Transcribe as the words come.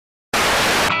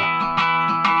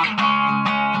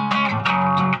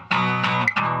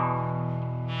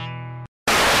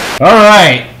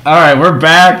Alright, we're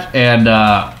back, and,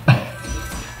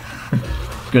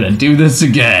 gonna do this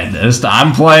again.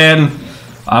 I'm playing,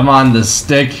 I'm on the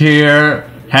stick here.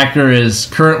 Hacker is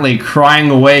currently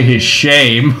crying away his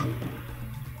shame.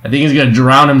 I think he's gonna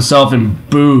drown himself in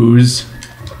booze.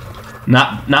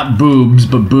 Not boobs,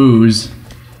 but booze.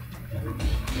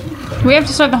 We have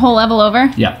to start the whole level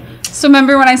over? Yeah. So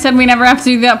remember when I said we never have to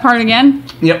do that part again?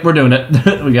 Yep, we're doing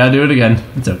it. We gotta do it again.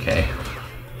 It's okay.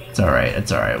 It's alright,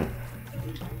 it's alright.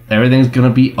 Everything's gonna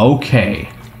be okay.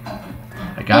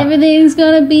 Everything's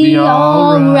gonna be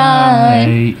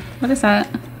alright. What is that?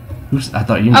 I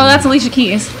thought you knew. Oh, that's Alicia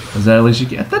Keys. Was that Alicia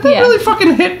Keys? I thought that really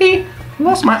fucking hit me. I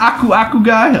lost my Aku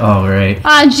guy. Oh, right.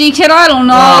 Ah, gee, kid, I don't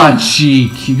know. Ah, gee,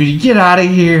 could you get out of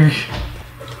here?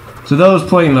 So those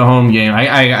playing the home game,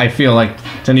 I feel like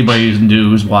to anybody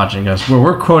who's watching us,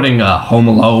 we're quoting Home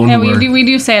Alone. Yeah, we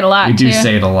do say it a lot, We do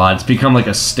say it a lot. It's become like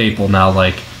a staple now,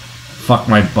 like, fuck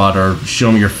my butt or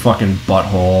show me your fucking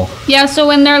butthole. Yeah, so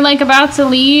when they're like about to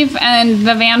leave and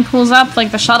the van pulls up,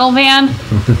 like the shuttle van,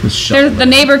 the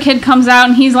neighbor kid comes out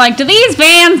and he's like, do these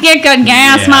vans get good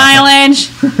gas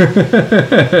mileage?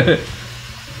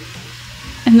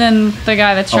 And then the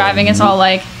guy that's driving is all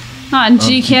like, oh,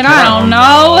 gee, kid, I don't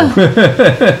know.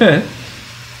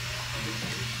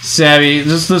 Savvy,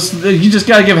 you just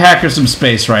gotta give Hacker some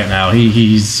space right now.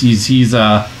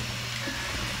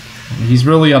 He's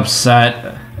really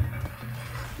upset.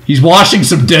 He's washing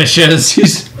some dishes.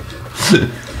 He's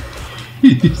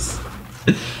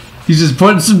just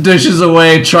putting some dishes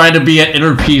away, trying to be at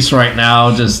inner peace right now.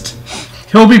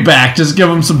 He'll be back. Just give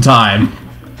him some time.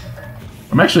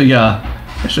 I'm actually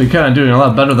kind of doing a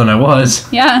lot better than I was.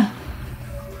 Yeah.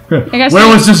 Where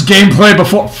was this gameplay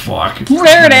before? Fuck.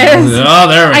 There it is. Oh,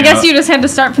 there we go. I guess you just had to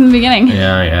start from the beginning.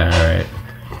 Yeah, alright.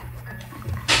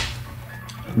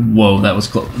 Whoa, that was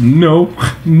close. No.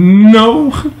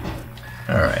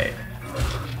 Alright.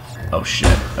 Oh shit.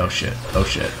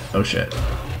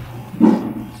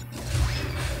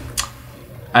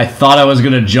 I thought I was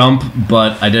gonna jump,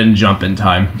 but I didn't jump in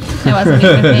time. I wasn't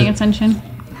even paying attention.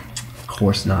 Of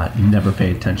course not. You never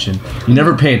pay attention. You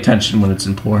never pay attention when it's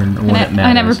important or when it matters.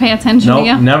 I never pay attention to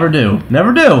you. Never do.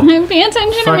 Pay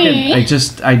attention to me.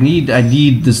 I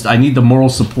need the moral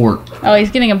support. Oh,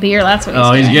 he's getting a beer. That's what he's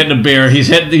doing. He's getting a beer.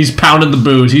 He's pounding the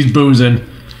booze. He's boozing.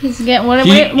 He's getting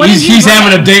he's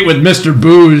having a date with Mr.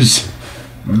 Booze.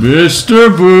 Mr.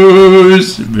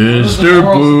 Booze. Mr.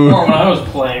 Booze. When I was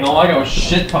playing, all I got was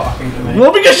shit talking to me.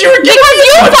 Well, because you were getting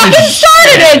you fucking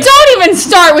started it. Don't even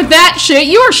start with that shit.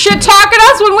 You were shit talking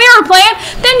us when we were playing.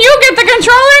 Then you get the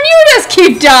controller and you just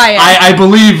keep dying. I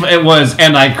believe it was,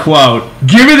 and I quote,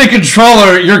 "Give me the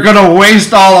controller. You're gonna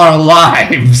waste all our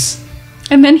lives."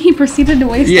 And then he proceeded to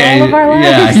waste all of our lives.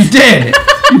 Yeah, he did.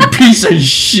 You piece of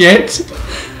shit.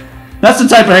 That's the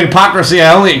type of hypocrisy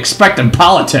I only expect in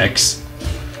politics.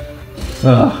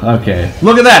 Oh, okay.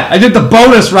 Look at that! I did the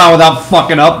bonus round without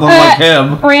fucking up like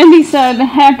him. Randy said,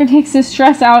 Hacker takes his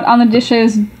stress out on the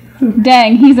dishes.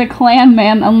 Dang, he's a clan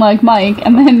man, unlike Mike.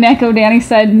 And then Neko Danny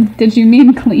said, did you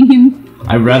mean clean?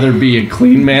 I'd rather be a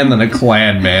clean man than a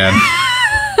clan man.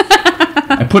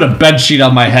 I put a bedsheet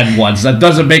on my head once. That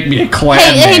doesn't make me a clan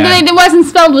man. Hey, it wasn't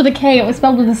spelled with a K, it was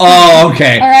spelled with a C. Oh,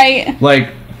 okay. Alright?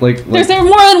 Like... There's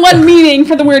more than one meaning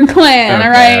for the word clan,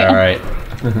 okay, alright?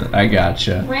 I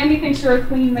gotcha. Randy thinks you're a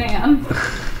clean man.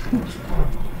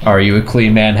 Are you a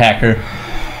clean man, Hacker?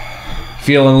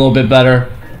 Feeling a little bit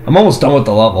better? I'm almost done with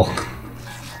the level.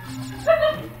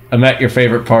 I'm at your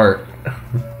favorite part.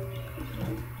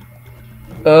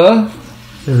 There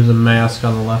was a mask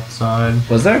on the left side.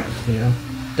 Was there? Yeah.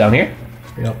 Down here?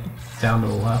 Yep. Down to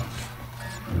the left.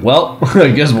 Well, I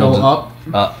guess we'll go up.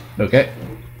 Up. Okay.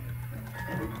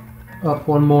 Up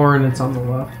one more and it's on the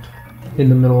left. In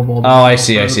the middle of all the... Oh, I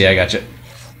see, I gotcha.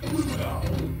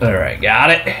 Alright, got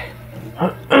it.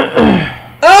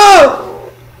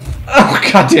 Oh! Oh,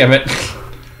 god damn it.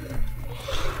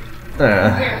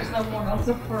 There's no moral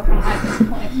support behind this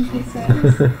point, he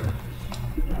says.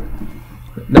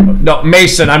 No,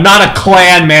 Mason, I'm not a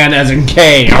clan man as in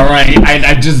K, alright?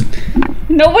 I just...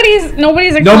 Nobody's a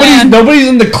clan. Nobody's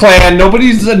in the clan,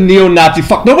 nobody's a neo-Nazi,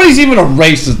 fuck, nobody's even a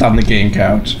racist on the game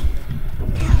couch.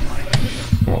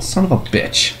 Well, son of a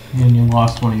bitch. And you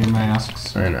lost one of your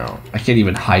masks. I know. I can't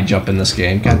even high jump in this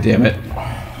game. God damn it.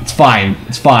 It's fine.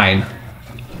 It's fine.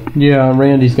 Yeah,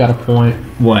 Randy's got a point.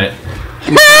 What?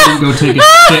 You go take a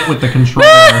shit with the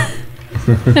controller.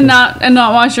 and not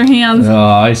wash your hands. Oh,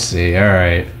 I see. All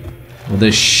right. Well,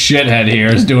 this shithead here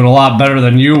is doing a lot better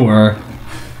than you were.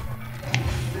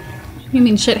 You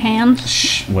mean shit hands?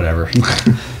 Shh, whatever.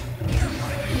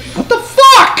 What the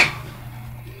fuck?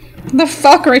 The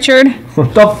fuck, Richard?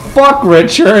 What the fuck,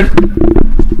 Richard?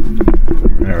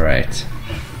 Alright.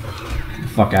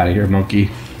 Fuck out of here, monkey.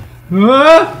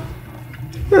 Oh.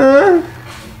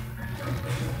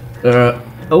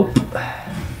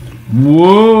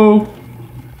 Whoa.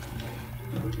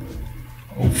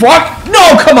 Oh, fuck!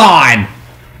 No, come on!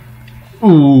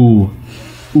 Ooh.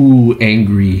 Ooh,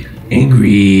 angry.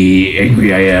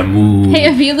 Angry I am. Ooh. Hey,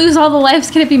 if you lose all the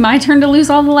lives, can it be my turn to lose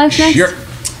all the lives next? Sure.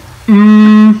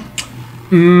 You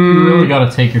really gotta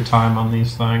take your time on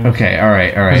these things. Okay,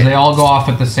 alright. Because they all go off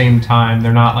at the same time.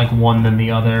 They're not like one then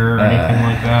the other or anything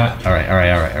like that. Alright.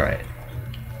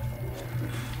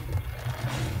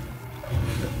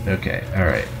 Okay,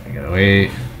 alright. I gotta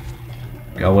wait.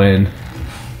 Go in.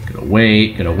 Gotta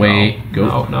wait.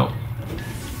 Go. No.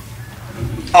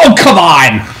 Oh, come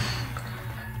on!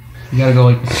 You gotta go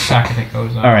like the second it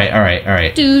goes on.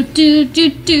 Alright. Do.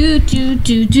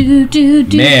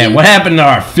 Man, what happened to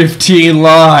our 15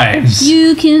 lives?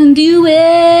 You can do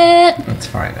it. That's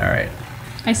fine, alright.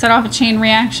 I set off a chain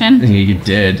reaction. You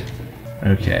did.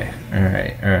 Okay,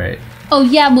 alright. Oh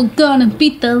yeah, we're gonna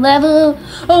beat the level.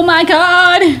 Oh my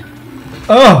god.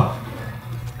 Oh!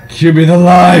 Give me the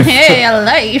life! Hey, a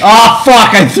life. Oh,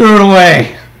 fuck! I threw it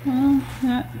away! Well,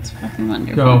 that's fucking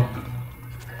wonderful. Go.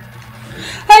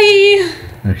 Hi.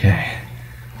 Okay.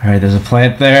 Alright, there's a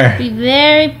plant there. Be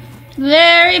very.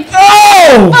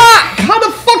 Oh! Fuck! How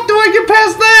the fuck do I get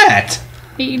past that?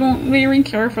 You don't very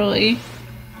carefully.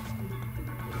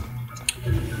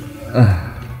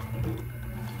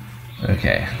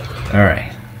 Okay.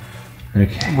 Alright.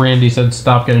 Okay. Randy said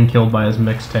stop getting killed by his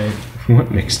mixtape. What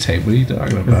mixtape? What are you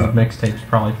talking Because about? his mixtape's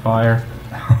probably fire.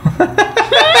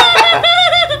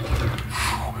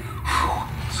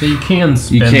 So you can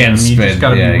spin them. You just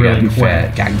gotta be really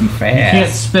quick. Gotta be fast. You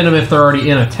can't spin them if they're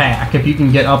already in attack. If you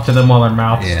can get up to them while their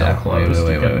mouth's still closed.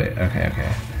 Wait.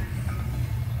 Okay.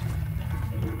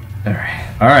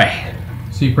 Alright.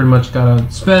 So you pretty much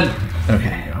gotta spin.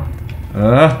 Okay.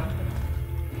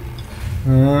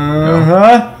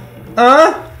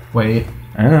 Wait.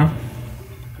 I know.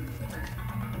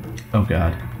 Oh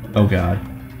god.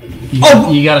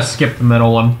 You gotta skip the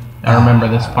middle one. I remember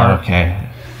this part. Okay.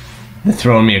 They're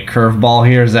throwing me a curveball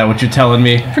here, is that what you're telling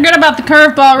me? Forget about the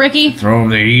curveball, Ricky. Throw him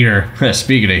the heater.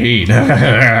 Speaking of heat.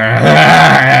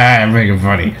 I'm making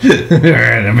funny.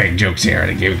 I make jokes here at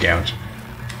a game couch.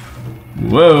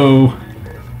 Whoa.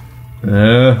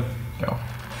 Go.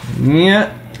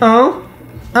 Yeah. No!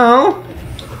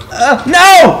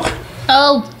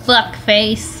 Oh, fuck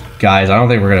face. Guys, I don't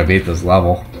think we're gonna beat this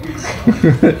level.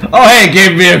 Oh, hey, it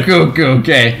gave me a cuckoo.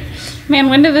 Okay. Man,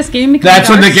 when did this game become That's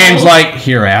when the Dark game's Souls? like,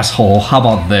 here, asshole. How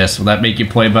about this? Will that make you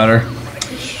play better?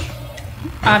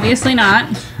 Obviously not.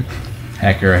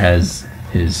 Hacker has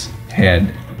his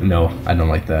head. No, I don't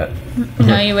like that.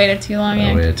 No, you waited too long. I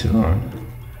Yeah. waited too long.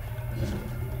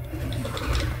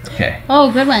 Okay.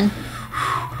 Oh, good one.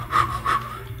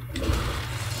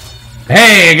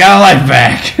 Hey, I got a life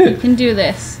back. We can do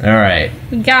this. All right.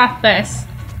 We got this.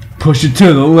 Push it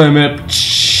to the limit.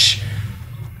 Shh.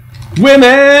 Win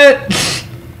it.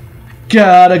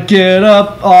 Gotta get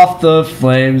up off the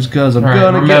flames, cause I'm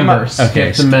gonna remember, get my...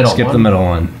 Okay, skip the middle skip one. the middle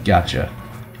one. Gotcha.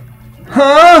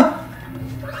 Huh?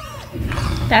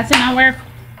 That's not where.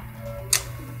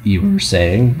 You were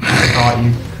saying? I thought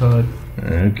you could.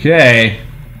 Okay. I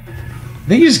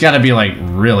think you just gotta be like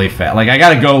really fast. Like I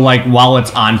gotta go like while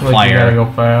it's on Like fire. you gotta go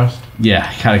fast. Yeah,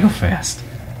 I gotta go fast.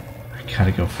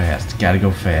 Gotta go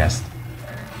fast.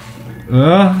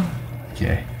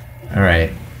 Okay.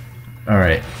 Alright.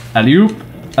 Alley-oop.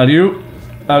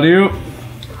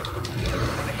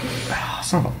 Oh,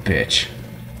 son of a bitch.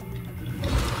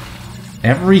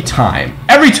 Every time.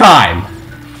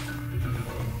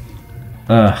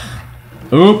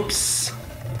 Oops.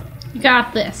 You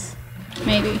got this.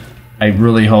 Maybe. I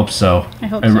really hope so. I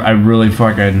hope so. I really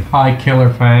fucking... Hi,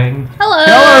 Killer Fang. Hello.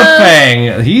 Killer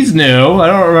Fang! He's new. I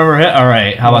don't remember him.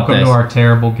 Alright, how about Welcome this? to our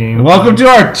terrible game. Welcome to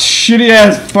our shitty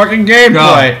ass fucking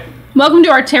gameplay. Welcome to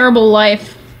our terrible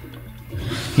life.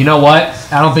 You know what?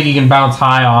 I don't think you can bounce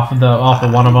high off of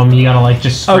one of them. You gotta like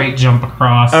just straight jump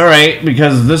across. Alright,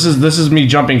 because this is me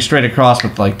jumping straight across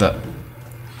with like the...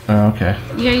 Oh, okay.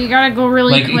 Yeah, you gotta go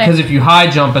really Like, quick. because if you high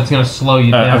jump, it's gonna slow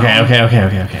you down.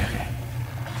 Okay.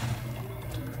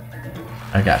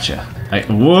 I gotcha.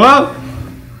 Whoa!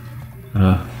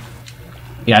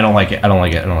 Yeah, I don't like it.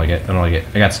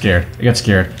 I got scared. You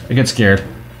scared.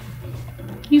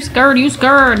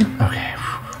 Okay.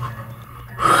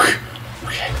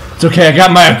 It's okay, I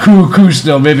got my couscous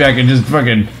still. Maybe I can just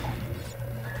fucking...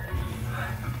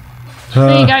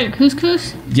 So you got your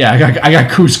couscous? Yeah, I got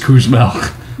couscous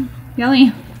milk.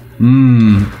 Yummy.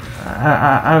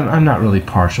 I'm not really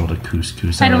partial to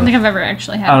couscous. I don't think I've ever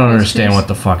actually had. I don't couscous. understand what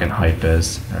the fucking hype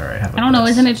is. All right, I don't know.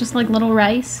 Isn't it just like little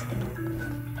rice?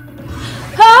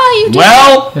 Oh, you did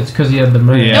Well, It's because he had the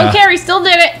moon. Yeah. Don't care. He still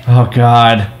did it. oh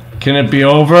God, can it be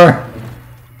over?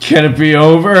 Can it be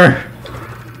over?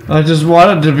 I just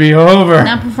want it to be over.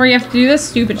 Not before you have to do this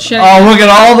stupid shit. Oh, look at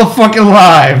all the fucking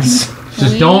lives.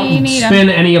 Just don't spin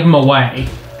any of them away.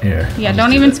 Here. Yeah,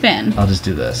 don't even spin. I'll just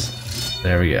do this.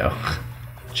 There we go.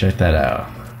 Check that out.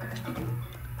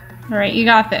 All right, you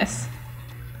got this.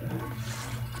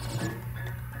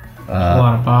 A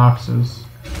lot of boxes.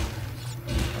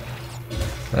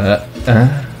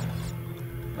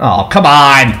 Oh, come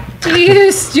on!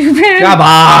 You stupid. Come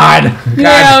on!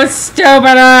 You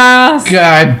stupid ass.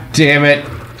 God damn it!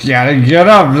 Gotta get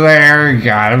up there.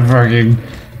 Gotta fucking.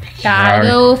 Gotta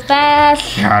go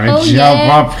fast. Gotta jump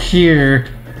up here.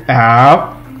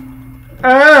 Up.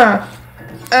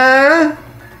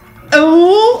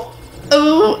 Ooh.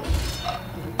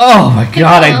 Oh my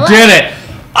God! I did it!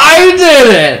 I did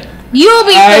it! You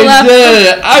beat the I level.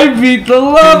 did it! I beat the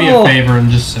level. Do me a favor and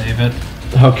just save it.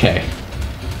 Okay.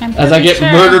 I'm As I pretty get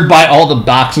sure murdered by all the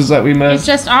boxes that we It's missed,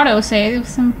 just auto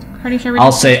saves. I'm pretty sure.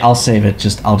 I'll save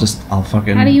it. I'll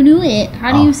fucking. How do you do it?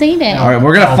 How do you save it? All right,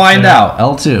 we're gonna L2. find out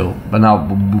L2. But now,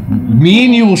 me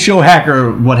and you will show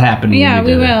Hacker what happened. Yeah, when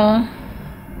we did it. will.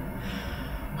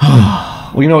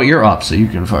 Well, you know what? You're up, so you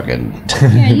can fucking.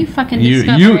 Yeah, you fucking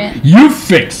discover it. You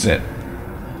fix it.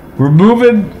 We're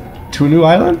moving to a new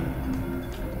island.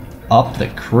 Up the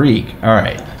creek. All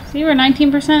right. So you were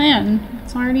 19% in.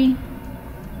 It's already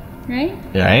right.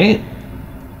 Right.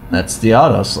 That's the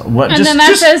auto. What? And then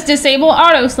that says disable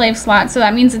auto slave slot, so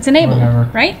that means it's enabled, Whatever.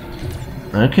 right?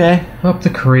 Okay. Up the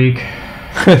creek.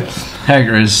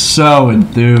 Hacker is so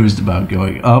enthused about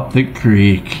going up the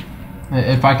creek.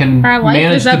 If I can Our life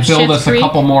manage is to up build shit's us a creek.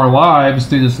 couple more lives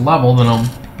through this level, then I'll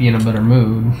be in a better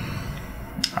mood.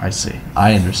 I see.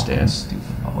 I understand. Stupid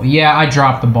level. Yeah, I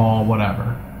dropped the ball,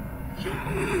 whatever.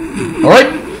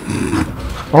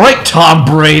 All right, Tom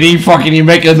Brady. Fucking, you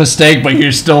make a mistake, but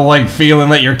you're still like feeling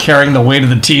that you're carrying the weight of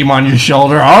the team on your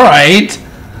shoulder. All right.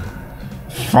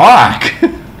 Fuck.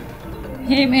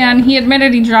 Hey man, he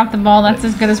admitted he dropped the ball. That's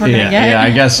as good as we're gonna get. Yeah. I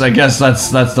guess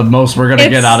that's the most we're gonna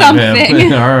It's get out of something.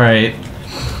 him. All right.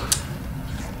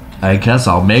 I guess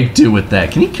I'll make do with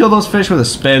that. Can you kill those fish with a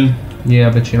spin? Yeah,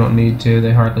 but you don't need to.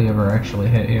 They hardly ever actually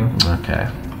hit you. Okay.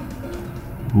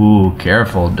 Ooh,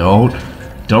 careful! Don't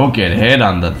get hit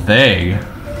on the thing.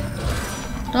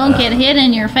 Don't get hit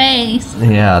in your face.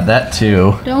 Yeah, that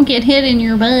too. Don't get hit in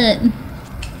your butt.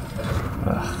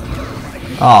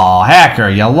 Oh, Hacker,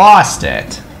 you lost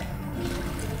it.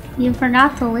 You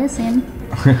forgot to listen.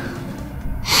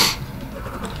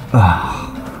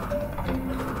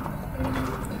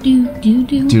 Do do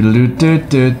do. Doodle doo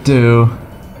doo doo.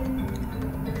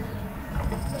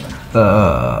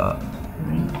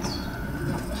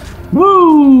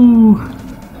 Woo!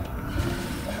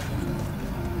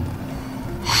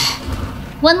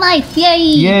 One life, yay!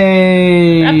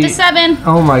 Yay! We're up to 7.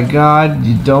 Oh my God!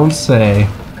 You don't say.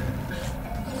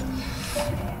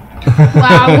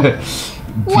 Wow.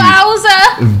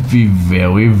 Wowza! Be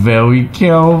very, very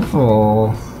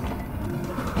careful.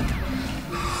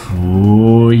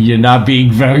 Ooh, you're not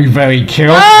being very, very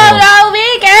careful. Oh no,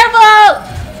 be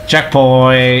careful!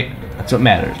 Checkpoint. That's what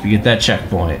matters. We get that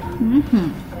checkpoint.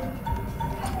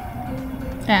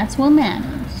 That's what matters.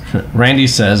 Randy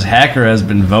says Hacker has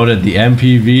been voted the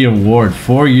MPV award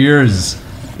 4 years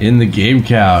in the game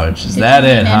couch. Is that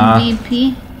it, huh?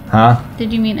 MVP? Huh?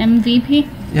 Did you mean MVP?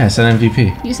 Yeah, I said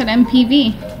MVP. You said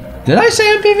MPV. Did I say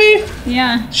MPV?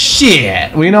 Yeah.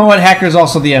 Shit. Well, you know what? Hacker's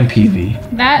also the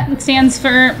MPV. That stands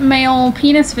for male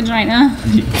penis vagina.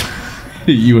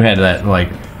 You had that, like,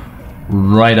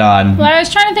 right on. Well, I was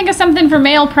trying to think of something for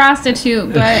male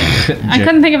prostitute, but I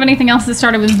couldn't think of anything else that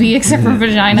started with V except for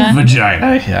vagina.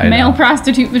 Vagina. Yeah, I Male know.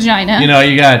 prostitute vagina. You know,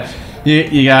 you got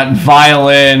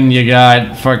violin, you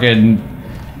got fucking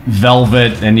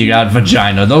velvet, and you got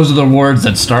vagina. Those are the words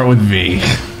that start with V.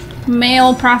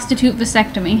 Male prostitute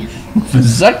vasectomy.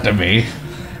 Vasectomy?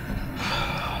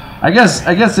 I guess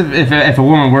if a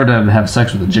woman were to have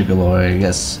sex with a gigolo, I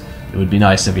guess it would be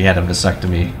nice if he had a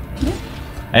vasectomy.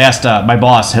 I asked, my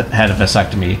boss had a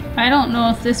vasectomy. I don't know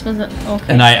if this was okay.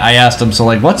 And I asked him, so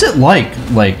like, what's it like?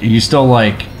 Like, are you still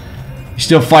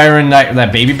firing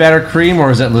that baby batter cream, or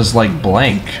is it just like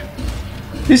blank?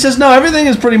 He says, no, everything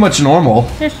is pretty much normal.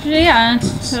 Yeah,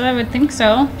 so I would think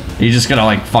so. You just gonna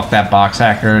like fuck that box,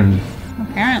 Hacker, and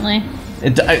Apparently.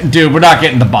 dude, we're not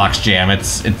getting the box jam.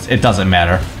 It doesn't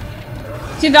matter.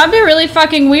 Dude, that'd be really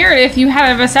fucking weird if you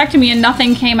had a vasectomy and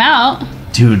nothing came out.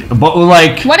 Dude, but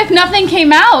like... What if nothing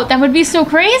came out? That would be so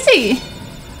crazy.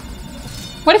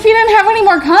 What if you didn't have any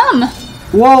more cum?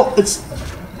 Well, it's...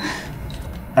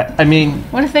 I mean...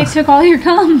 What if they took all your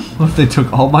cum? What if they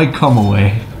took all my cum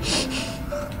away?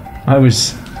 I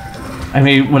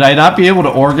mean, would I not be able to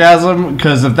orgasm?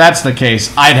 Because if that's the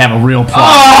case, I'd have a real problem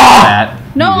with that.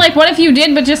 No, like, what if you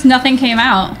did, but just nothing came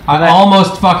out? I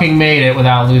almost fucking made it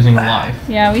without losing a life.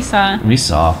 Yeah, we saw. We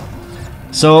saw.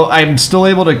 So I'm still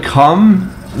able to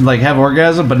come, like have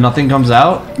orgasm, but nothing comes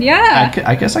out? Yeah.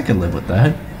 I guess I could live with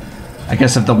that. I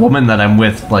guess if the woman that I'm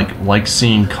with, likes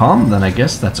seeing cum, then I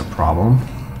guess that's a problem.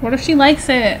 What if she likes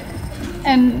it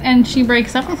and she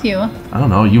breaks up with you? I don't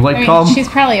know. You like cum? She's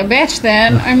probably a bitch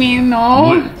then. I mean,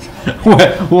 no. What?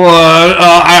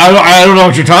 I don't know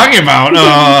what you're talking about.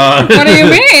 What do you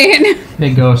mean?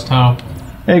 Hey, Ghost Ho.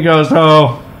 Hey, Ghost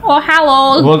Ho. Oh,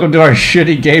 hello. Welcome to our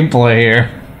shitty gameplay here.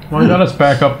 Well, I got us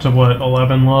back up to, what,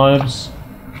 11 lives?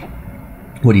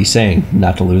 What are you saying?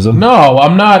 Not to lose them? No,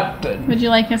 I'm not... Would you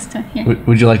like us to... Here.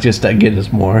 Would you like just to get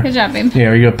us more? Good job, babe.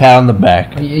 Here, you a pat on the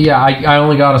back. Yeah, I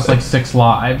only got us, 6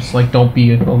 lives. Don't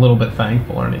be a little bit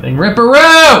thankful or anything.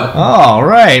 Ripperoo! All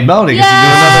right, Melanie gets to do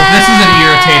another... This is an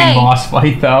irritating boss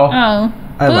fight, though. Oh.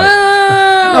 I like...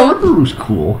 Oh, Ripperoo's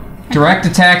cool. Direct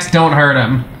attacks don't hurt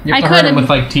him. You have to hurt him with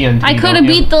TNT. I could have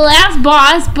beat the last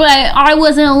boss, but I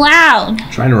wasn't allowed.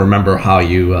 I'm trying to remember how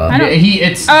you. I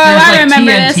there's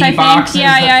remember TNT this. I think. boxes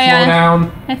that flow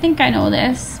down. I think I know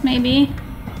this. Maybe.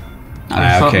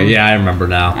 Okay, yeah, I remember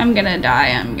now. I'm gonna die.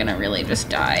 I'm gonna really just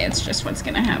die. It's just what's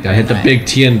gonna happen. Gotta hit the big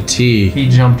TNT. He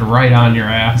jumped right on your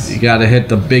ass. You gotta hit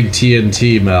the big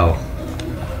TNT, Mel.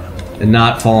 And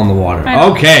not fall in the water.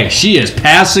 Okay, she is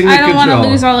passing the control. I don't want to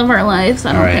lose all of our lives.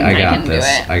 I don't think I can do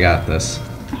it. I got this.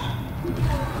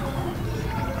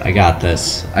 I got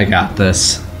this. I got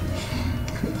this.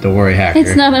 Don't worry, Hacker.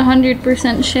 It's not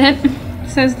 100% shit,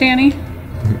 says Danny.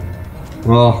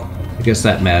 Well, I guess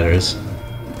that matters.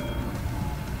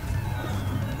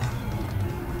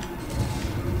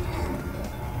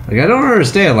 I don't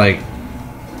understand,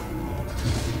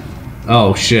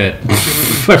 Oh, shit.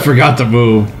 I forgot to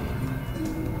move.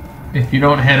 If you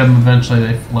don't hit them, eventually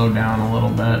they flow down a little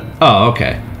bit. Oh,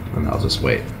 okay. And I'll just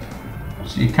wait.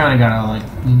 So you kind of gotta,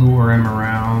 lure him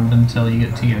around until you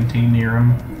get TNT near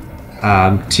him.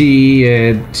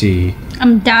 TNT.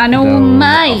 I'm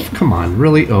dynamite. Oh, come on,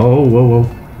 really? Oh, whoa, whoa.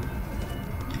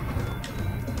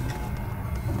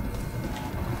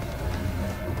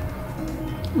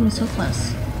 I'm so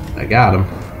close. I got him.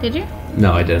 Did you?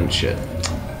 No, I didn't. Shit.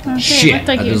 Okay, Shit,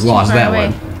 I just lost that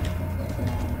one.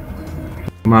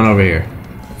 Come on over here.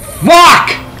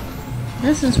 Fuck!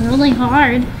 This is really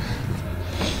hard.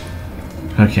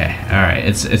 Okay, alright,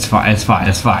 it's fine, it's fine,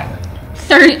 it's fine.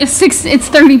 It's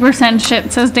 30%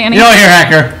 shit, says Danny. You know, here,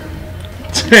 Hacker.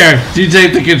 Here, you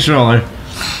take the controller.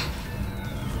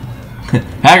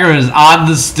 Hacker is on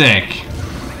the stick.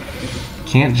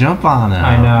 Can't jump on it.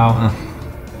 I know.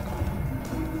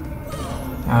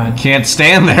 Can't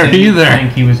stand there either. I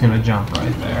think he was gonna jump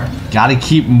right there. Gotta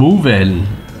keep moving.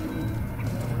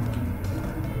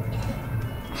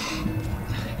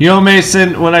 You know,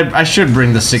 Mason, when I should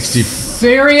bring the 60.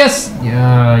 Serious?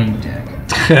 Yeah, you dick.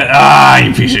 Ah,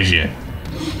 you piece of shit.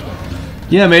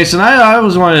 Yeah, Mason, I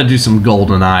always wanted to do some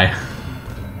GoldenEye.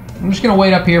 I'm just gonna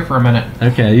wait up here for a minute.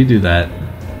 Okay, you do that.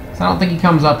 I don't think he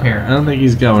comes up here. I don't think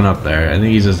he's going up there. I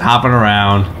think he's just hopping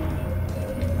around.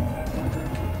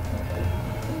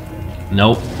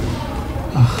 Nope.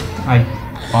 Ugh, I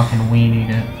fucking weenied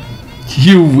it.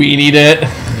 You weenied it?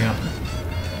 Yep.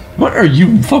 What are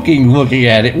you fucking looking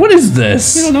at it? What is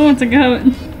this? You don't know what's a goat.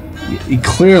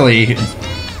 Clearly.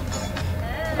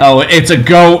 Oh, it's a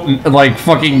goat,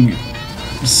 fucking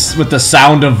with the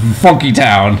sound of Funky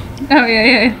Town. Oh,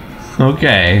 yeah.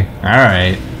 Okay,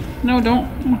 alright. No, don't.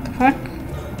 What the fuck?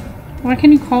 Why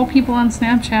can you call people on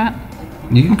Snapchat?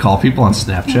 You can call people on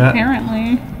Snapchat?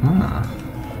 Apparently. Huh.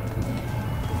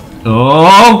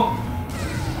 Oh!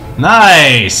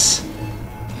 Nice!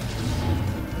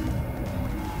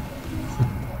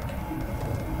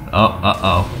 Oh,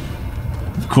 uh-oh.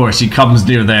 Of course, he comes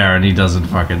near there and he doesn't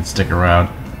fucking stick around.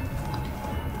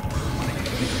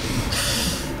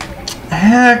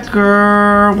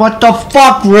 Hacker! What the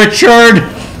fuck, Richard?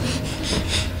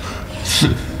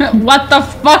 What the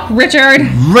fuck, Richard?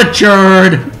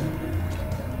 Richard!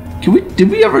 Did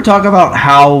we ever talk about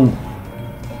how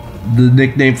the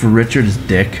nickname for Richard is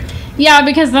Dick? Yeah,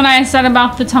 because then I said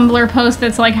about the Tumblr post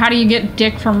that's like, how do you get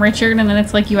dick from Richard? And then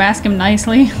it's like, you ask him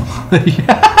nicely.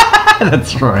 Yeah,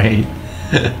 that's right.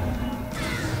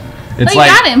 It's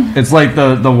got him. It's like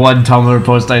the one Tumblr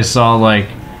post I saw,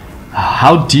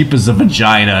 How deep is the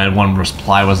vagina? And one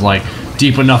reply was like,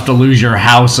 deep enough to lose your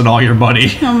house and all your money.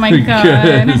 Oh my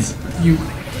god. You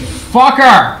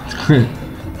fucker!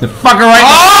 The fucker right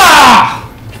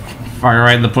fucker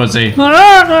right in the pussy.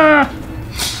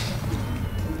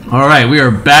 Alright, we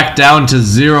are back down to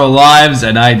 0 lives,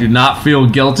 and I do not feel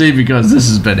guilty because this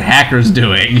has been Hacker's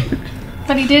doing.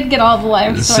 But he did get all the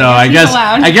lives, so I guess he's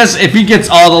allowed. I guess if he gets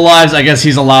all the lives, I guess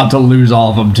he's allowed to lose all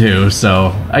of them too.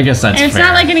 So I guess that's it's fair.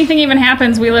 not like anything even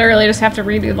happens. We literally just have to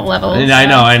redo the levels. So. I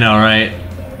know, right?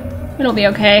 It'll be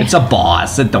okay. It's a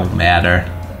boss. It don't matter.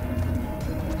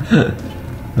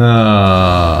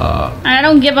 I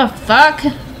don't give a fuck.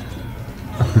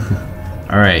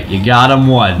 Alright, you got him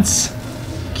once.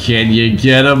 Can you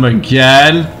get him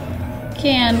again?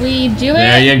 Can we do it?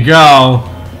 There you go.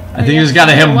 I think he's got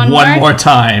to hit him one more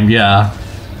time, yeah.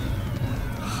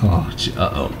 Oh,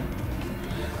 uh-oh.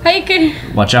 Hiker.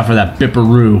 Watch out for that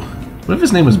Bipperoo. What if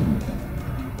his name was...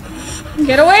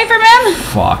 Get away from him!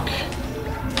 Fuck.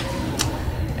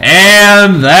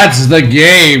 And that's the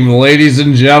game, ladies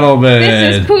and gentlemen.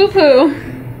 This is poo-poo.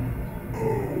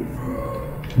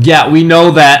 Yeah, we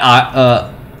know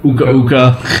that, Uka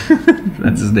Uka.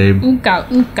 That's his name. Uka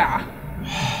Uka.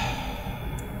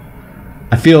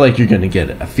 I feel like you're gonna get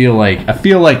it. I feel like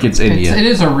it's Indian. It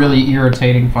is a really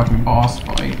irritating fucking boss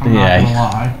fight. I'm not gonna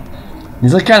lie.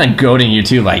 He's like kind of goading you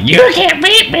too, like you can't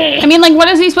beat me. I mean, like, what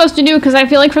is he supposed to do? Because I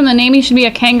feel like from the name he should be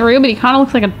a kangaroo, but he kind of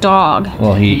looks like a dog.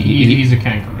 Well, he's a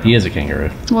kangaroo. He is a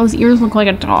kangaroo. Well, his ears look like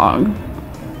a dog.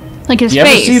 Like his you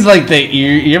face. You ever see like the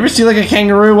ear? You ever see like a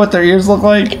kangaroo? What their ears look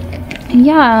like?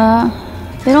 Yeah,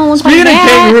 they don't look Speaking like that.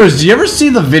 Speaking of kangaroos, do you ever see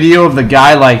the video of the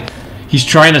guy like? He's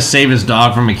trying to save his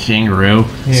dog from a kangaroo,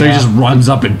 so he just runs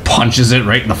up and punches it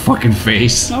right in the fucking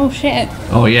face. Oh shit.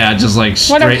 Oh yeah, just like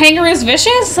straight. What, are kangaroos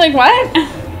vicious? Like what?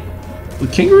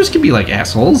 Kangaroos can be like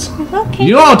assholes. Okay.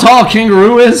 You know how tall a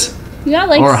kangaroo is? Yeah,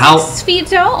 like or 6 feet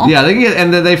tall. Yeah, they get,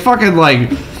 and then they fucking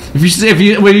like.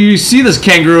 When you see this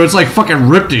kangaroo, it's like fucking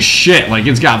ripped as shit. Like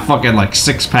it's got fucking like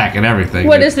 6-pack and everything.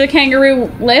 What does the kangaroo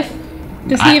lift?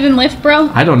 Does he even lift, bro?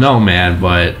 I don't know, man,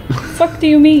 but. What the fuck do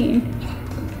you mean?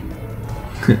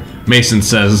 Mason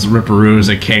says Ripperoo is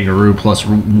a kangaroo plus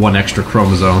 1 extra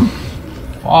chromosome.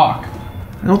 Fuck.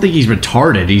 I don't think he's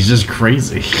retarded. He's just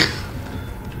crazy.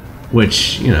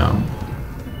 Which, you know,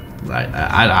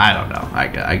 I don't know.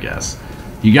 I guess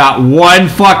you got 1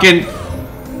 fucking.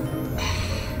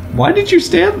 Why did you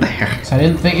stand there? I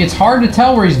didn't think it's hard to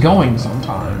tell where he's going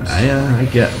sometimes. Yeah, I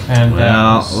get. And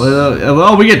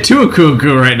well, we get 2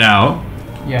 cuckoo right now.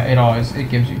 Yeah, it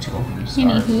gives you 2 of them.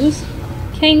 Anywho's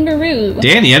kangaroo.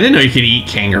 Danny, I didn't know you could eat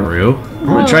kangaroo. I'm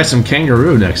gonna try some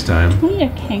kangaroo next time. Eat a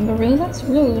kangaroo? That's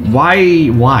rude. Why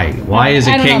is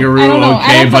a kangaroo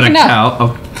okay but a cow?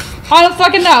 Oh. I don't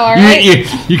fucking know, alright?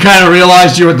 You kind of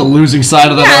realized you were at the losing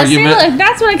side of that argument? See, look,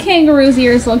 that's what a kangaroo's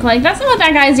ears look like. That's not what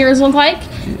that guy's ears look like.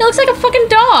 He looks like a fucking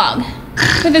dog.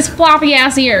 With his floppy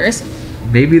ass ears.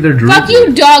 Maybe they're droopy. Fuck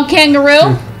you, dog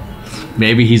kangaroo.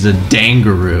 Maybe he's a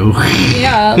dangaroo.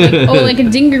 Yeah, like a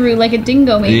dingaroo, like a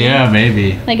dingo maybe. Yeah,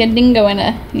 maybe. Like a dingo and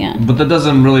a, yeah. But that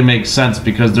doesn't really make sense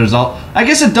because there's all. I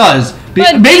guess it does.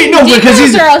 But maybe no, because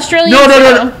he's are Australian.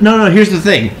 No. Here's the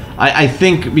thing. I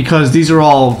think because these are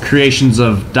all creations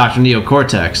of Dr.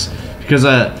 Neocortex. Because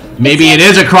maybe it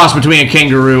is a cross between a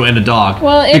kangaroo and a dog.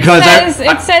 Well, it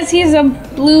says he's a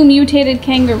blue mutated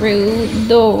kangaroo.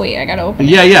 Oh wait, I gotta open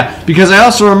it. Yeah. Because I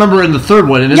also remember in the 3rd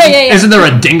one, isn't there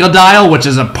a dingodile, which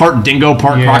is a part dingo,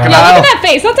 part crocodile? Yeah, look at that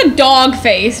face. That's a dog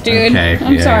face, dude. Okay,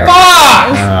 I'm sorry.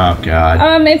 Oh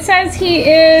god. It says he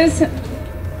is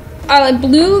a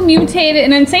blue mutated,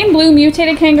 an insane blue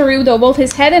mutated kangaroo, though both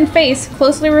his head and face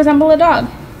closely resemble a dog.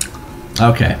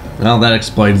 Okay, well that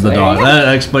explains the dog.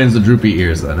 That explains the droopy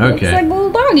ears then. Okay. It's like a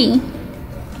little doggy,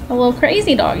 a little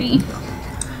crazy doggy.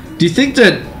 Do you think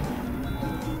that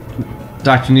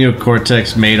Dr.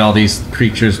 Neocortex made all these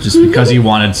creatures just because he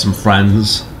wanted some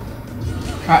friends?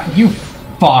 You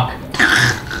fuck.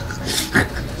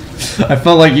 I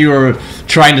felt like you were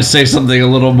trying to say something a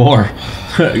little more,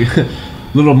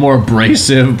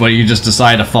 abrasive, but you just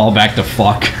decided to fall back to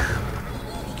fuck.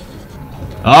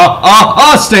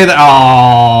 Oh, stay there.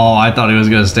 Oh, I thought he was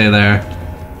going to stay there.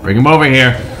 Bring him over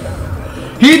here.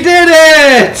 He did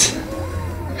it!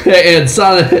 And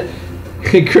Sonic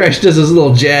Crash does his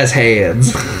little jazz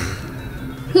hands.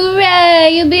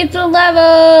 Hooray, you beat the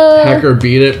level! Hacker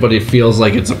beat it, but it feels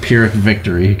like it's a Pyrrhic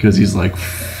victory because he's like,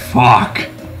 fuck.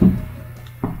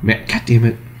 Man, god damn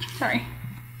it. Sorry.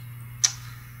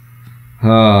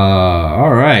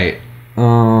 Alright. The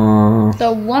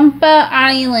Wumpa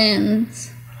Islands.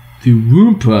 The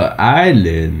Wumpa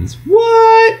Islands.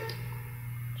 What?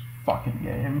 fucking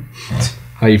game.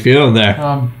 How you feeling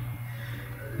there?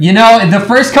 You know, the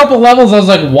first couple levels, I was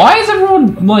like, why is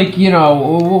everyone, like, you know,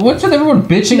 what's with everyone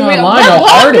bitching online how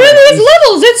hard it is? These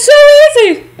levels, it's so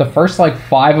easy! The first, like,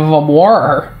 5 of them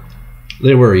were.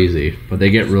 They were easy, but they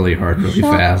get really hard really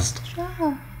fast.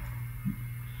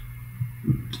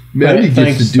 Melanie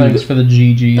thanks for the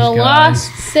GGs, The guys.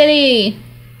 Lost City.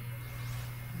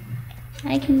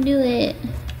 I can do it.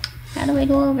 How do I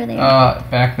go over there?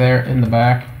 Back there, in the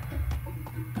back.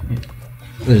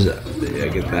 There's a, yeah,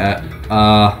 get that.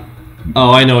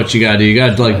 Oh, I know what you gotta do. You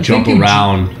gotta, like, jump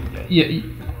around.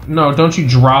 No, don't you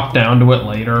drop down to it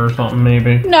later or something,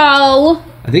 maybe? No.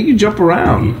 I think you jump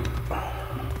around.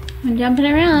 I'm jumping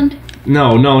around.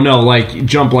 No, like,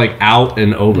 jump, like, out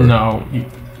and over. No.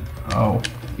 Oh.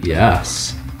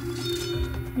 Yes.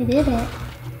 I did it.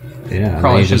 Yeah,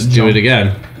 Probably you just do it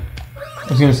again. I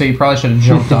was gonna say, you probably should have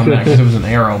jumped on that because it was an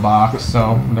arrow box,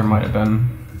 so there might have been...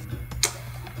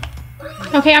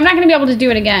 Okay, I'm not gonna be able to do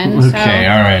it again. Okay, so.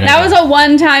 alright. That was a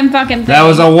one-time fucking thing. That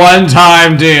was a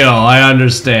one-time deal. I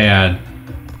understand.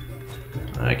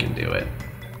 I can do it.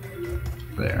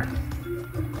 There.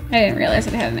 I didn't realize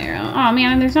it had an arrow. Oh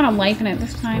man, there's not a life in it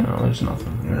this time. No, there's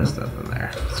nothing. There's nothing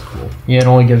there. It's cool. Yeah, it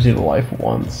only gives you the life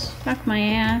once. Fuck my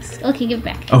ass. Okay, give it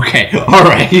back. Okay,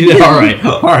 alright, alright,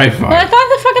 alright, fine. Well, I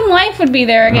thought the fucking life would be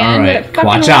there again. But it Alright, fucking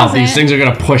watch out. wasn't. These things are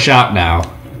gonna push out now.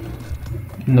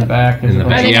 In the back. In the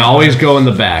back. Yeah, always go in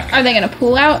the back. Are they gonna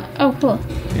pull out? Oh, cool.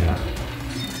 Yeah.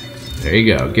 There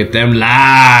you go. Get them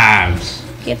lives.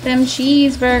 Get them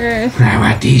cheeseburgers. I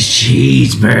want these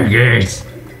cheeseburgers.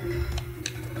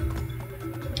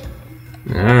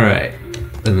 Alright.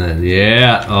 And then,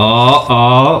 yeah.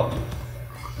 Oh.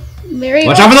 There you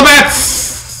Watch go. out for the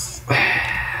bats!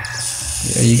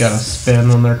 Yeah, you gotta spin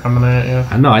when they're coming at you.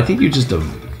 I know, I think you just...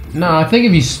 No, I think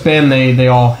if you spin, they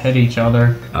all hit each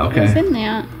other. What's Okay. in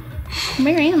that?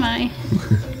 Where am I?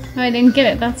 Oh, I didn't get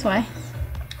it, that's why.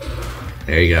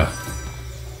 There you go.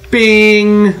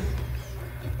 Bing!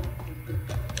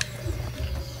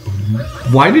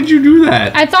 Why did you do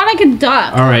that? I thought I could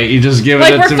duck. Alright, you just give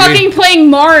Like it we're to fucking me. playing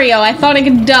Mario. I thought I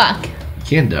could duck. You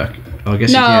can't duck. Oh, I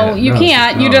guess No, you you can't.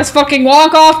 can't. No. You just fucking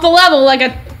walk off the level like a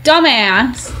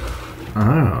dumbass.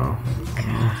 Oh.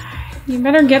 You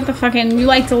better get the fucking... You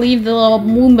like to leave the little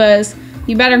Moombas.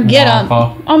 You better get them.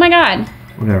 Wampa. Oh my god.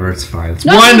 Whatever, it's fine. It's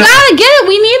No, you gotta get it.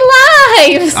 We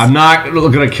need lives. I'm not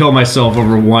gonna kill myself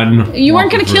over one. You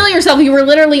weren't gonna kill yourself. You were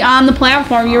literally on the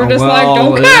platform. You were just like,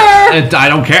 Well, don't care. I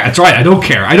don't care. That's right. I don't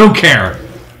care. I don't care.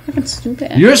 Fucking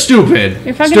stupid. You're stupid.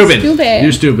 You're fucking stupid.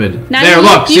 You're stupid. Now There, you-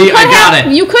 look. you See, could I got have-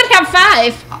 it. You could have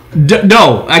 5.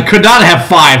 No, I could not have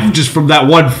 5 just from that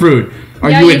one fruit. Are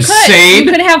Yeah, you could. insane?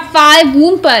 You could have 5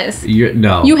 Woompas.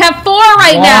 No. You have 4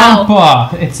 right now.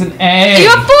 Wampa! It's an egg! You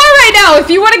have 4 right now. If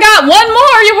you would have got 1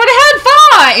 more, you would have had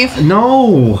 5.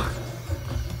 No.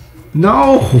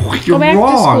 No, you're Go back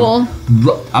wrong. to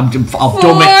school. Don't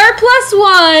 4 plus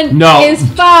 1 No. is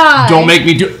 5. Don't make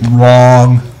me do.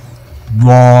 Wrong.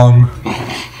 Wrong.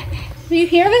 Do you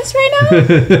hear this right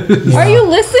now? Are you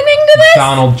listening to this?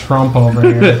 Donald Trump over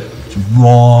here.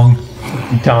 Wrong.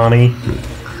 Donnie.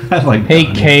 I like. Hey,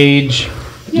 Donnie. Cage.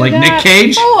 You Like Nick got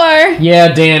Cage? 4. Yeah,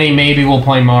 Danny, maybe we'll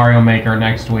play Mario Maker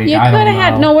next week. You I could don't have know.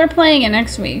 had. No, we're playing it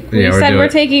next week. Yeah, We we're said doing we're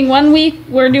it. taking 1 week.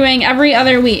 We're doing every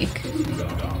other week.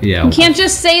 Yeah. You can't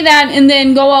just say that and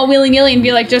then go all willy nilly and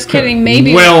be like, just kidding.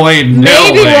 Maybe. Willy-nilly.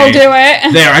 Maybe we'll do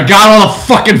it. There, I got all the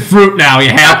fucking fruit now. You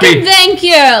happy? Fucking thank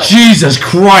you. Jesus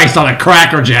Christ on a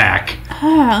Cracker Jack.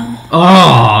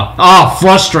 Ah. Oh,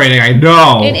 frustrating. I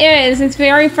know. It is. It's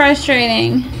very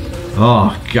frustrating.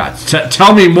 Oh God.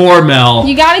 Tell me more, Mel.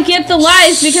 You gotta get the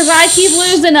lives because I keep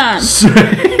losing them.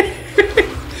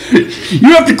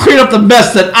 You have to clean up the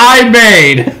mess that I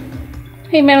made.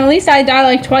 Hey man, at least I die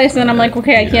like twice, and then I'm like,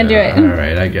 okay, I can't do it. All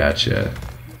right, I gotcha.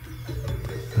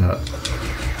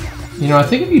 You know, I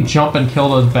think if you jump and kill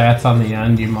those bats on the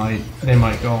end, they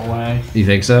might go away. You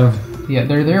think so? Yeah,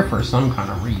 they're there for some kind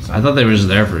of reason. I thought they were just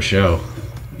there for show.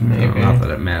 Maybe. Not that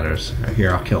it matters.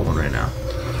 Here, I'll kill one right now.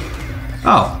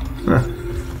 Oh. Huh.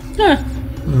 Huh.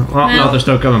 Well, no, they're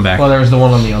still coming back. Well, there's the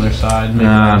one on the other side. Maybe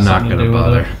I'm that's not something to gonna do with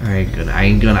bother. it. I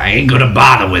ain't gonna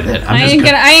bother with it. I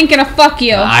ain't gonna fuck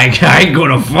you. I ain't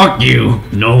gonna fuck you.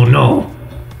 No.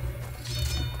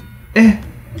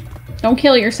 Don't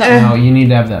kill yourself. No, you need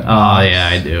to have that. Oh yeah,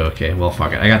 I do. Okay, well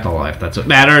fuck it. I got the life. That's what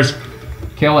matters.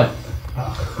 Kill it.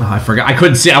 Oh, I forgot. I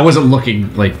couldn't see. I wasn't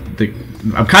looking like the.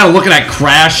 I'm kind of looking at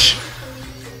Crash.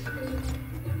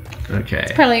 Okay.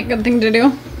 Probably a good thing to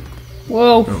do.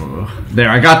 Whoa. Oh, there,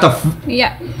 I got the.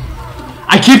 Yeah.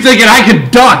 I keep thinking I can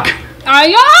duck.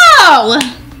 Ayo!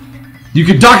 You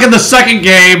can duck in the second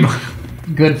game.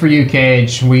 Good for you,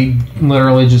 Cage. We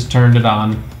literally just turned it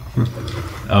on.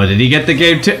 Oh, did he get the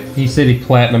game too? He said he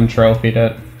platinum trophied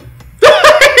it.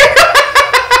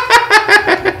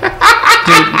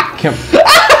 Dude,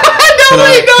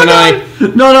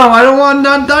 No, I don't want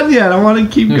not done yet. I want to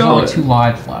keep There's going. only 2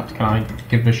 lives left. Can I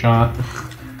give it a shot?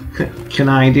 Can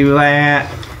I do that?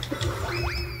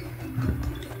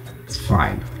 It's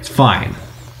fine. It's fine.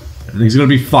 Everything's gonna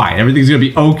be fine. Everything's gonna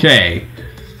be okay.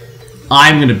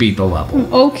 I'm gonna beat the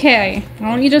level. Okay.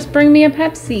 Why don't you just bring me a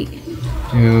Pepsi?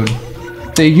 Dude.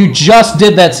 You just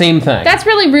did that same thing. That's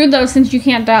really rude, though, since you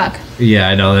can't duck. Yeah,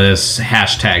 I know that is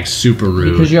hashtag super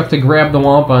rude. Because you have to grab the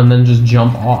Wampa and then just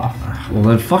jump off. Well,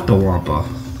 then fuck the Wampa.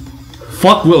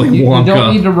 Fuck Willy Wonka. You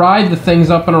don't need to ride the things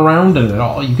up and around it at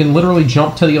all. You can literally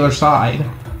jump to the other side.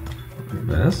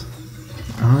 This?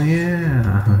 Oh,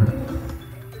 yeah.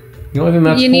 The only thing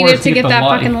that's you for needed is to get that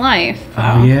life. fucking life.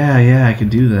 Oh, yeah, I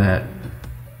could do that.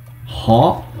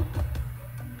 Huh?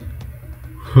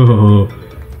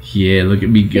 Yeah, look at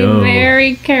me go. Be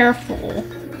very careful.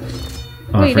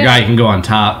 Oh, I forgot you can go on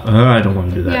top. I don't want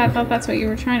to do that. Yeah, I thought that's what you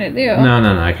were trying to do.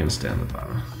 No, I can stay on the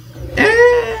bottom.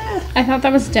 I thought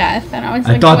that was death, and I was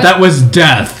I like, thought what? that was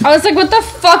death. I was like, what the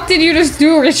fuck did you just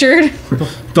do, Richard?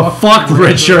 The fuck,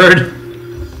 Richard?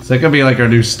 Is that gonna be like our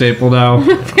new staple now?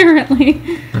 Apparently.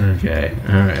 Okay,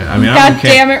 alright. I mean, God I'm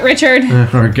okay. damn it, Richard.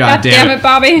 Or God damn it,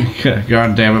 Bobby.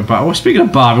 God damn it, Bobby. Well, speaking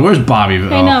of Bobby, where's Bobby?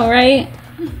 I know, right?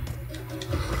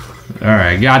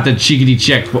 Alright, got the cheekity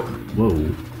check.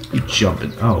 Whoa, you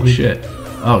jumping. Oh, shit.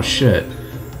 Oh, shit.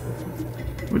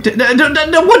 What's with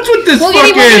this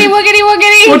Woogity, fucking...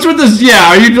 woogity. What's with this? Yeah,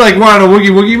 are you like wanting to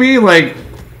woogie me? Like,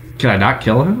 can I not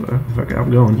kill him? Fuck it,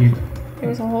 I'm going. There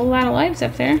was a whole lot of lives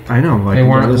up there. I know. Like, they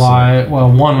weren't live.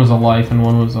 Well, one was a life and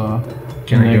one was a...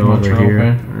 Can I go over trophy.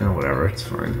 here? Whatever, it's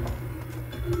fine.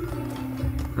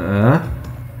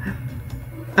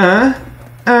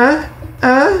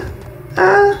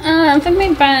 Fuck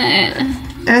my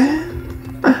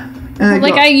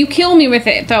butt. You kill me with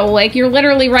it, though. Like, you're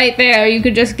literally right there. You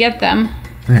could just get them.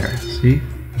 There, see?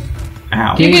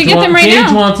 Ow. You could get them right now.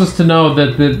 Gage wants us to know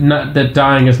that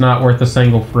dying is not worth a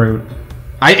single fruit.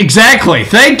 Exactly,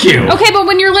 thank you! Okay, but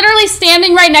when you're literally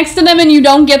standing right next to them and you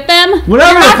don't get them,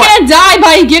 Whatever, you're not gonna die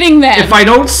by getting them. If I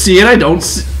don't see it, I don't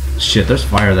see... Shit, there's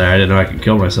fire there. I didn't know I could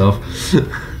kill myself.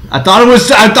 I thought it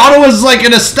was like I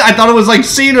thought it was like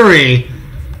scenery.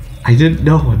 I didn't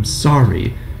know, I'm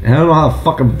sorry. I don't know how the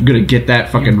fuck I'm gonna get that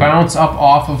fucking... You bounce up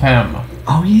off of him.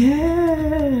 Oh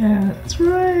yeah, that's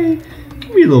right.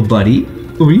 Come here, little buddy.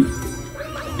 Ooh.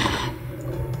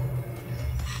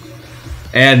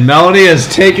 And Melanie has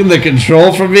taken the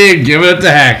control from me and given it to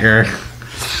Hacker.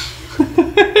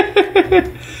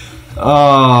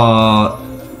 Are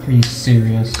you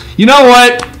serious? You know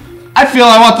what? I feel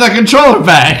I want that controller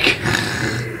back.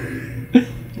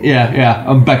 yeah,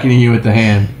 I'm beckoning you with the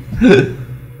hand.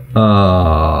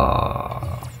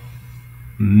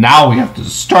 Now we have to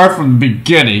start from the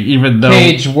beginning, even though...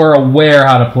 Cage, we're aware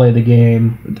how to play the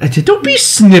game. Don't be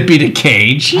snippy to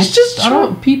Cage. He's I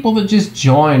don't people that just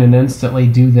join and instantly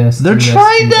do this. They're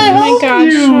trying to help Oh my god,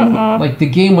 you. shut up. Like, the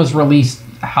game was released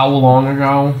how long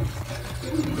ago?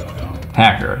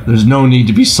 Hacker, there's no need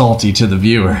to be salty to the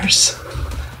viewers.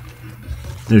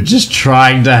 They're just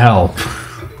trying to help.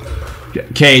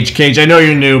 Cage, I know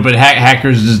you're new, but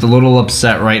Hacker's just a little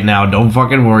upset right now. Don't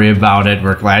fucking worry about it.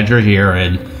 We're glad you're here,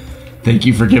 and thank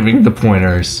you for giving the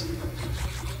pointers.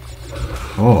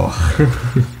 Oh.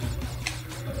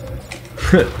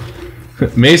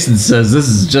 Mason says this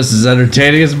is just as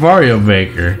entertaining as Mario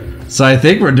Maker. So I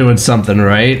think we're doing something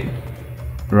right.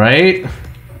 Right?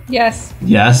 Yes.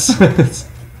 Yes.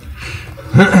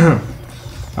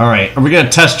 Alright, are we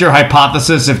gonna test your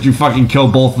hypothesis? If you fucking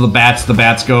kill both of the bats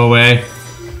go away?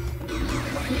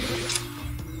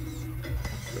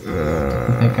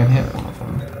 I think I'd hit one of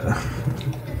them.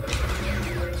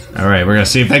 Alright, we're gonna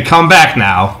see if they come back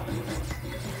now.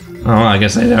 Oh, I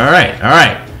guess they did. Alright.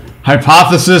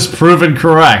 Hypothesis proven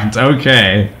correct.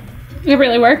 Okay. It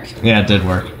really worked? Yeah, it did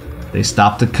work. They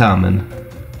stopped it coming.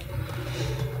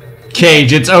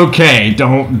 Cage, it's okay.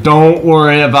 Don't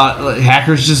worry about...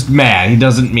 Hacker's just mad. He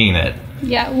doesn't mean it.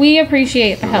 Yeah, we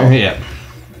appreciate the help. Yeah.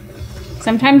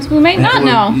 Sometimes we might not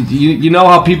know. You know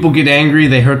how people get angry?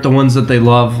 They hurt the ones that they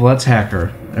love? Well, that's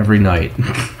Hacker every night.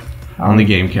 On the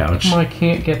game couch. I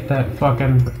can't get that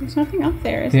fucking... There's nothing up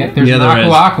there, is there? There's an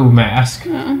Aku mask.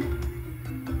 Oh.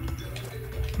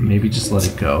 Maybe just let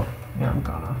it go. Yeah, I'm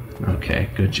gonna. Okay,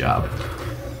 good job.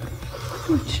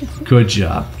 Good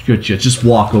job. Just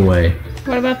walk away.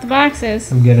 What about the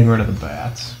boxes? I'm getting rid of the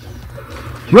bats.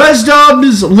 Res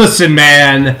Dubs, listen,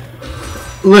 man.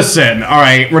 Listen, all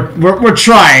right, we're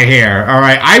trying here, all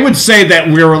right. I would say that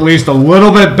we're at least a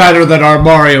little bit better than our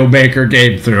Mario Maker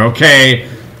game through, okay?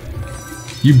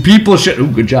 You people should.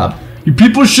 Ooh, good job. You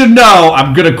people should know.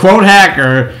 I'm gonna quote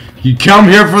Hacker. You come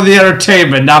here for the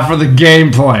entertainment, not for the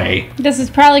gameplay. This is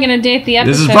probably gonna date the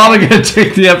episode. This is probably gonna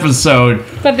take the episode.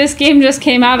 But this game just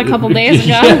came out a couple days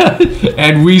ago. Yeah,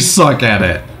 and we suck at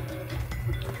it.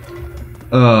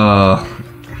 Oh,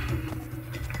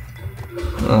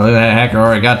 that Hacker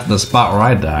already got to the spot where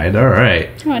I died. All right.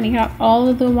 Oh, and he got all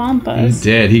of the Wampas. He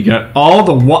did. He got all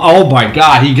the. Oh my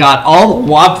God! He got all the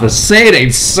Wampas. Say it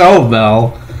ain't so,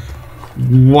 Mel.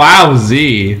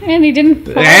 Wowzee. And he didn't.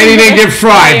 And he didn't get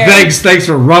fried. Thanks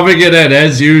for rubbing it in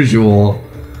as usual.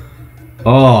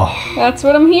 Oh. That's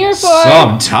what I'm here for.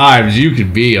 Sometimes you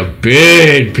can be a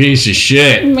big piece of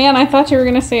shit. Man, I thought you were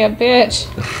gonna say a bitch.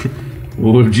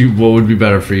 What would be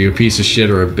better for you, a piece of shit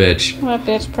or a bitch? A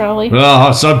bitch, probably.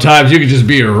 Oh, sometimes you can just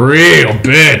be a real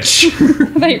bitch.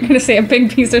 I thought you were gonna say a big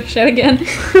piece of shit again,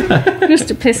 just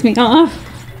to piss me off.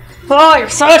 Oh, you're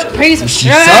such a piece of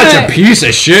shit. Such a piece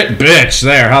of shit bitch.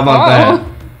 There, how about that?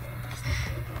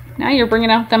 Now you're bringing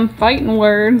out them fighting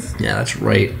words. Yeah, that's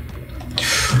right.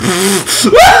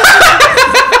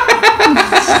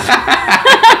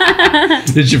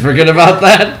 Did you forget about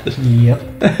that? Yep.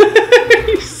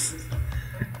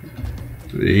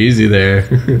 Easy there.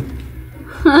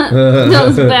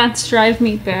 Those bats drive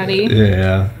me batty.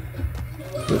 Yeah.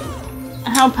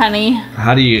 How Penny?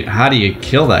 How do you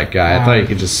kill that guy? I thought you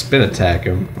could just spin attack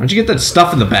him. Why'd you get that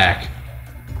stuff in the back?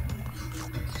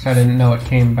 I didn't know it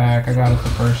came back. I got it the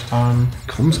first time.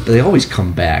 They always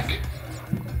come back.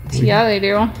 Yeah, they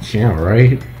do. Yeah,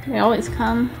 right? They always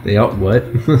come. They what?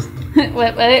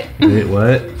 What? Wait,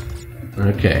 what?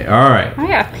 Okay, alright. I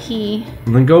gotta pee.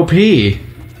 Then go pee.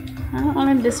 I don't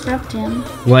want to disrupt him.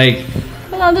 Like...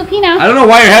 Well, I'll go pee now. I don't know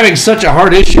why you're having such a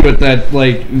hard issue with that.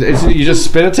 Like, you just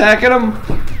spin attacking him?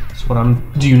 That's what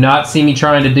I'm... Do you not see me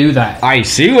trying to do that? I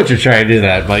see what you're trying to do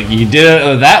that, but you did it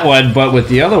with that one, but with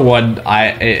the other one,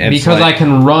 because I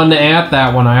can run at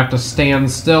that one, I have to stand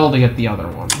still to get the other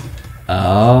one.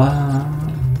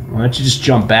 Why don't you just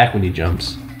jump back when he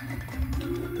jumps?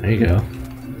 There you go.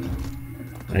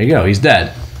 There you go, he's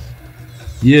dead.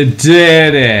 You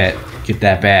did it! Get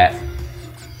that bat.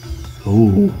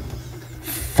 Ooh.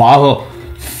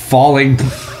 Falling.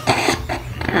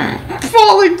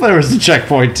 There was the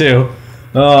checkpoint too.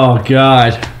 Oh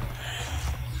God.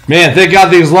 Man, thank God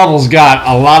these levels got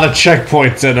a lot of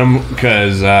checkpoints in them,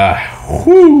 cause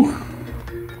whew.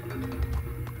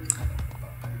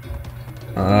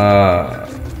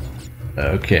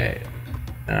 Okay.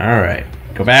 Alright.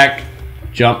 Go back.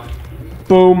 Jump.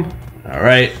 Boom.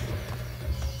 Alright.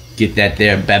 Get that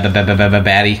there,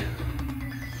 batty.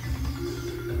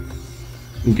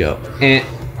 Go.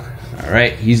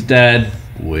 Alright, he's dead.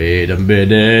 Wait a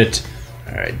minute.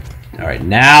 Alright,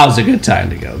 now's a good time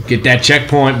to go. Get that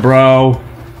checkpoint, bro.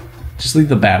 Just leave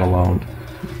the bat alone.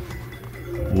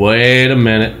 Wait a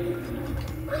minute.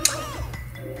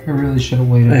 I really should have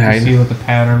waited to see what the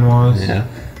pattern was. Yeah.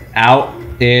 Out,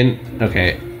 in,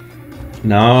 okay.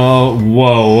 No,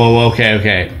 whoa,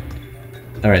 okay.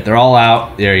 Alright, they're all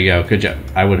out. There you go, good job.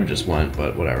 I would have just went,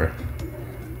 but whatever.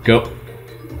 Go.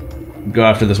 Go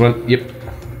after this one. Yep.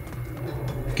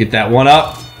 Get that one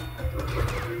up.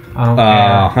 I don't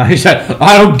care. I said,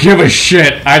 I don't give a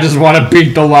shit. I just want to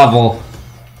beat the level.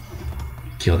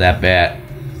 Kill that bat.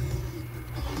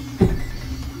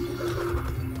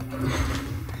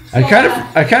 I kind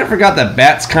of forgot that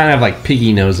bats kind of have like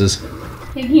piggy noses.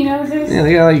 Piggy noses? Yeah,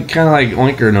 they got like kind of like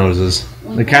oinker noses.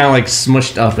 They're kind of like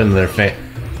smushed up into their face.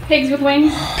 Pigs with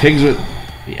wings? Pigs with...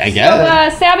 I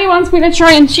guess. So, Sabby wants me to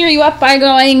try and cheer you up by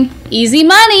going, easy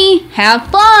money, have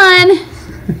fun.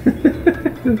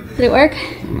 Did it work?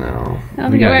 No. I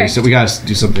don't think it worked. We gotta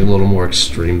do something a little more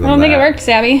extreme than that. I don't think it worked,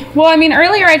 Sabby. Well, I mean,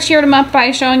 earlier I cheered him up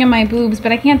by showing him my boobs,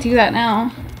 but I can't do that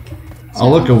now. So. I'll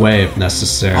look away if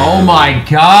necessary. Oh my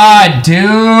God,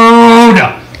 dude!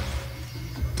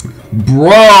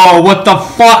 Bro, what the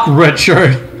fuck,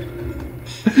 Richard?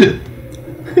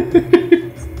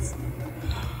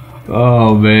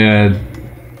 Oh, man.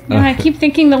 I keep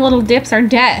thinking the little dips are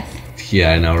death.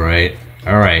 Yeah, I know, right?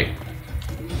 Alright.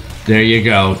 There you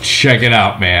go. Check it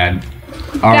out, man.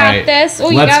 Alright. Got this. Oh,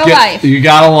 you got a life. You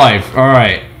got a life.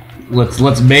 Alright.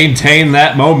 Let's maintain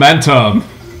that momentum.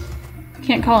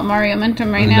 Can't call it Mario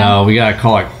Mentum right now. No, we gotta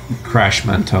call it Crash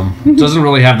Mentum. It doesn't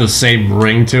really have the same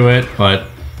ring to it, but...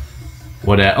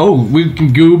 Oh, we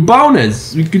can do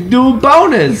bonus. We can do a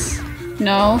bonus.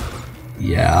 No.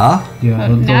 Yeah. Yeah,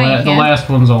 the last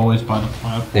one's always by the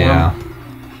platform. Yeah.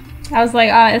 I was like,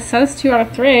 it says 2 out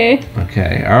of 3.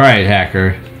 Okay, alright,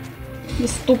 Hacker. You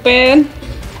stupid.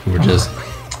 We're just...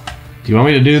 Do you want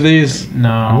me to do these? No.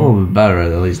 I'm a little bit better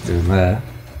at least doing that.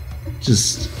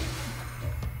 Just...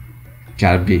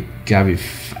 Gotta be...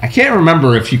 I can't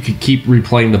remember if you could keep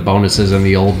replaying the bonuses in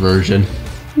the old version.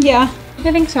 Yeah,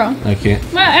 I think so. I can't...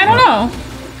 Well, I don't know.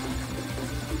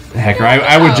 Hacker,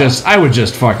 I would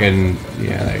just fucking...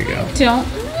 Yeah, there you go. Don't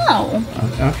know.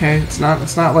 Okay, it's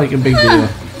not like a big deal.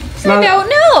 It's not, I don't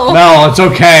know. No, it's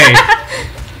okay.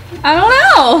 I don't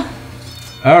know.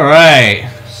 Alright.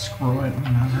 Screw it,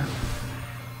 whatever.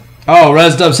 Oh,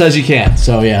 ResDub says you can't,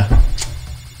 so yeah.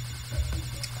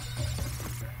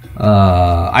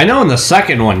 I know in the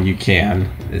second one you can.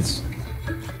 This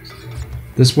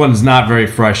one's not very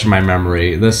fresh in my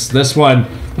memory. This one,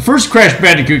 the first Crash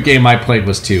Bandicoot game I played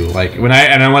was 2. Like when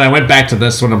I went back to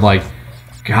this one, I'm like,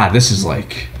 God, this is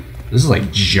like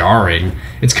jarring.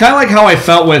 It's kind of like how I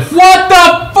felt with what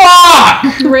the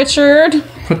fuck, Richard.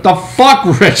 What the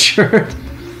fuck, Richard?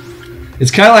 It's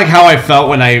kind of like how I felt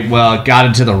when I got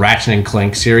into the Ratchet and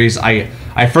Clank series. I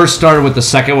first started with the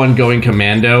second one going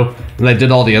commando, and I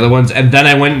did all the other ones, and then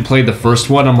I went and played the first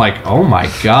one. I'm like, oh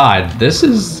my god, this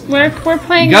is... We're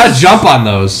playing... You gotta jump on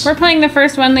those. We're playing the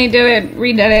first one. They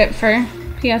redid it for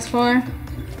PS4.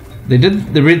 They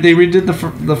redid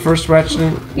the first Ratchet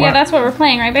and... Yeah, that's what we're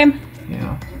playing, right, babe?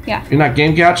 Yeah. Yeah. You're not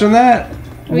game couching that?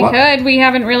 We could. We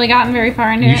haven't really gotten very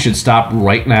far into it. You should stop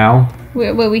right now.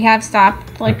 We have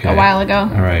stopped, like, a while ago.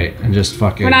 Alright, and just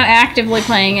fucking... We're not actively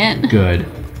playing it. Good.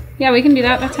 Yeah, we can do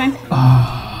that. That's fine.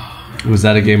 Was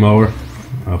that a game over?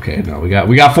 Okay, no, we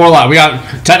got 4 lives. We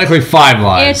got technically 5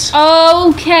 lives. It's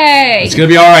okay. It's gonna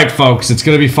be alright, folks. It's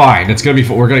gonna be fine. It's gonna be...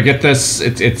 We're gonna get this...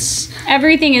 It's...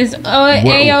 Everything is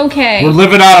A-okay. We're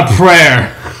living on a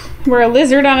prayer. We're a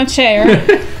lizard on a chair.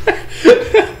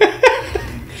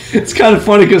 It's kind of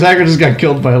funny because Hacker just got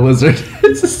killed by a lizard.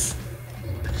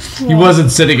 He wasn't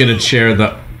sitting in a chair,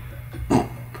 though.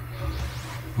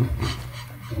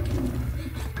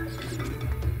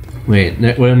 Wait,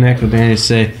 what did Necrobandage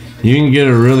say? You can get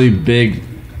a really big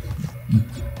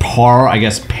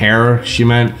pair, she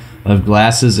meant, of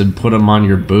glasses and put them on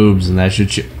your boobs, and that should...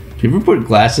 Do you ever put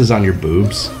glasses on your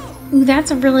boobs? Ooh,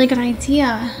 that's a really good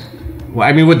idea. Well,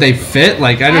 I mean, would they fit?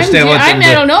 Like, I understand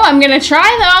I don't know. I'm gonna try,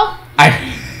 though.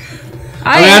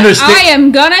 I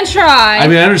am gonna try. I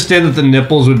mean, I understand that the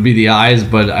nipples would be the eyes,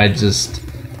 but I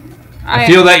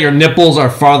feel that your nipples are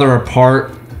farther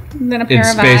apart than a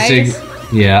pair of eyes.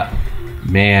 Yeah.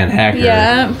 Man, Hacker.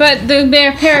 Yeah, but the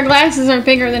pair of glasses are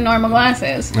bigger than normal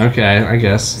glasses. Okay, I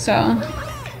guess. So,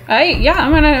 I'm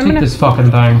gonna Take this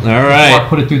fucking thing. All right.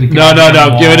 Put it through the No.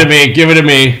 Give it to me. Give it to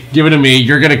me. Give it to me.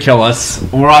 You're gonna kill us.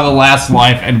 We're on the last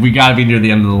life, and we gotta be near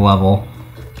the end of the level.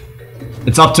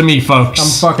 It's up to me,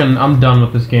 folks. I'm done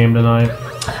with this game tonight.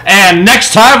 And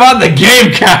next time on the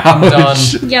game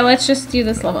couch. Yeah, let's just do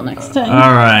this level next time.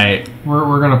 All right.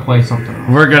 We're gonna play something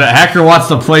else. Hacker wants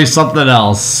to play something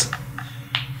else.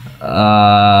 No.